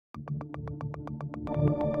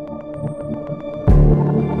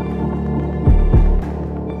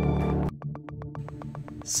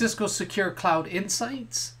Cisco Secure Cloud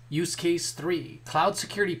Insights, Use Case 3, Cloud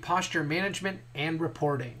Security Posture Management and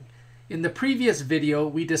Reporting. In the previous video,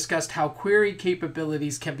 we discussed how query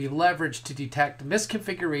capabilities can be leveraged to detect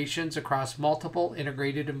misconfigurations across multiple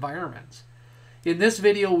integrated environments. In this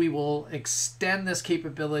video, we will extend this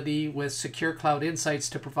capability with Secure Cloud Insights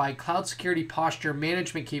to provide cloud security posture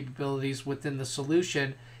management capabilities within the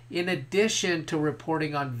solution, in addition to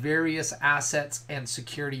reporting on various assets and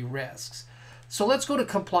security risks. So let's go to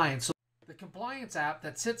compliance. So the compliance app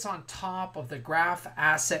that sits on top of the graph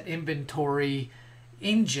asset inventory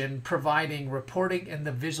engine, providing reporting and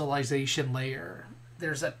the visualization layer.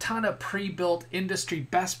 There's a ton of pre-built industry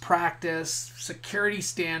best practice, security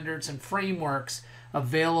standards, and frameworks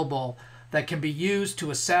available that can be used to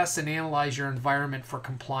assess and analyze your environment for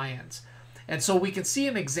compliance. And so we can see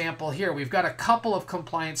an example here. We've got a couple of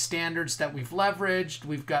compliance standards that we've leveraged.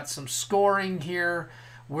 We've got some scoring here,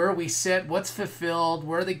 where we sit, what's fulfilled,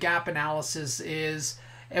 where the gap analysis is,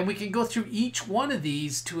 and we can go through each one of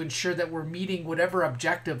these to ensure that we're meeting whatever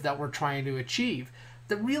objective that we're trying to achieve.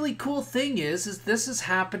 The really cool thing is this is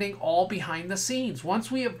happening all behind the scenes. Once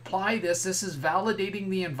we apply this, this is validating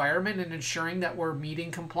the environment and ensuring that we're meeting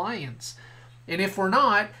compliance. And if we're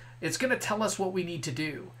not, it's going to tell us what we need to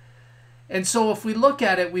do. And so if we look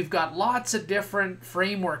at it, we've got lots of different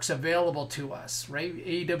frameworks available to us, right?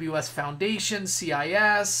 AWS Foundation,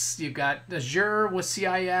 CIS, you've got Azure with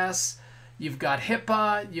CIS, you've got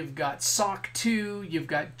HIPAA, you've got SOC 2, you've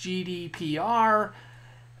got GDPR,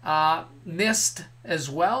 NIST as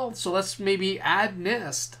well. So let's maybe add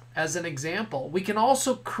NIST as an example. We can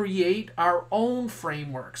also create our own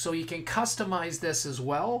framework, so you can customize this as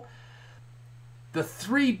well. The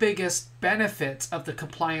three biggest benefits of the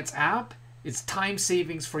compliance app is time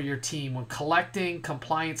savings for your team when collecting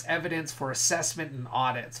compliance evidence for assessment and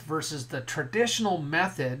audits versus the traditional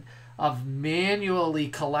method of manually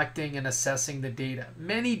collecting and assessing the data.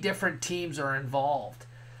 Many different teams are involved.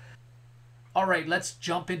 All right, let's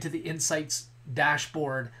jump into the Insights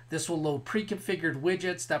dashboard. This will load pre-configured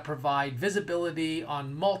widgets that provide visibility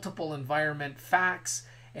on multiple environment facts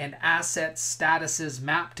and asset statuses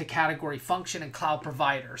mapped to category, function, and cloud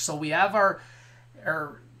provider. So we have our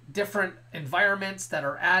different environments that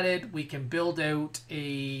are added. We can build out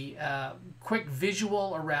a quick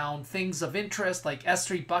visual around things of interest like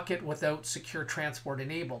S3 bucket without secure transport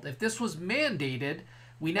enabled. If this was mandated,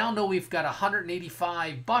 we now know we've got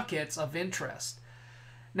 185 buckets of interest.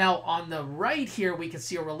 Now on the right here, we can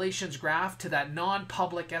see a relations graph to that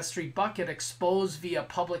non-public S3 bucket exposed via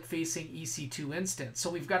public-facing EC2 instance. So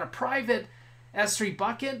we've got a private S3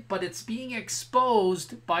 bucket, but it's being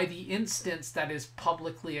exposed by the instance that is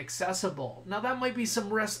publicly accessible. Now that might be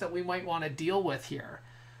some risk that we might want to deal with here.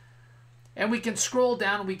 And we can scroll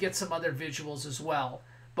down and we get some other visuals as well.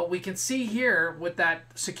 But we can see here with that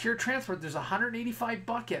secure transport, there's 185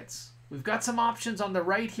 buckets. We've got some options on the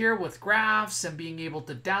right here with graphs and being able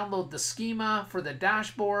to download the schema for the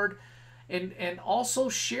dashboard and also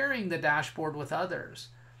sharing the dashboard with others.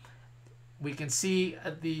 We can see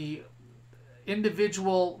the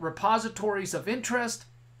individual repositories of interest,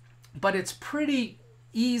 but it's pretty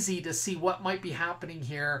easy to see what might be happening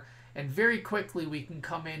here, and very quickly we can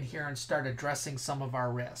come in here and start addressing some of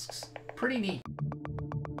our risks. Pretty neat.